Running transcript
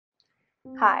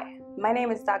Hi, my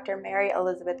name is Dr. Mary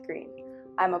Elizabeth Greene.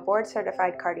 I'm a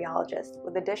board-certified cardiologist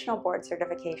with additional board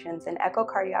certifications in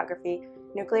echocardiography,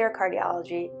 nuclear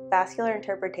cardiology, vascular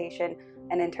interpretation,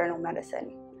 and internal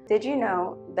medicine. Did you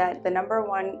know that the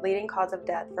 #1 leading cause of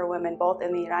death for women both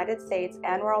in the United States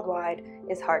and worldwide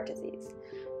is heart disease?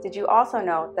 Did you also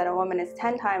know that a woman is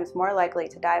 10 times more likely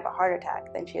to die of a heart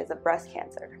attack than she is of breast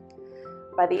cancer?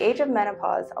 By the age of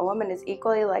menopause, a woman is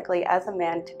equally likely as a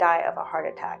man to die of a heart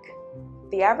attack.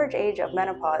 The average age of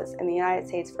menopause in the United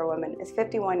States for women is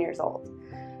 51 years old.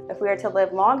 If we are to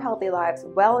live long, healthy lives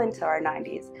well into our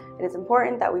 90s, it is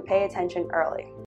important that we pay attention early.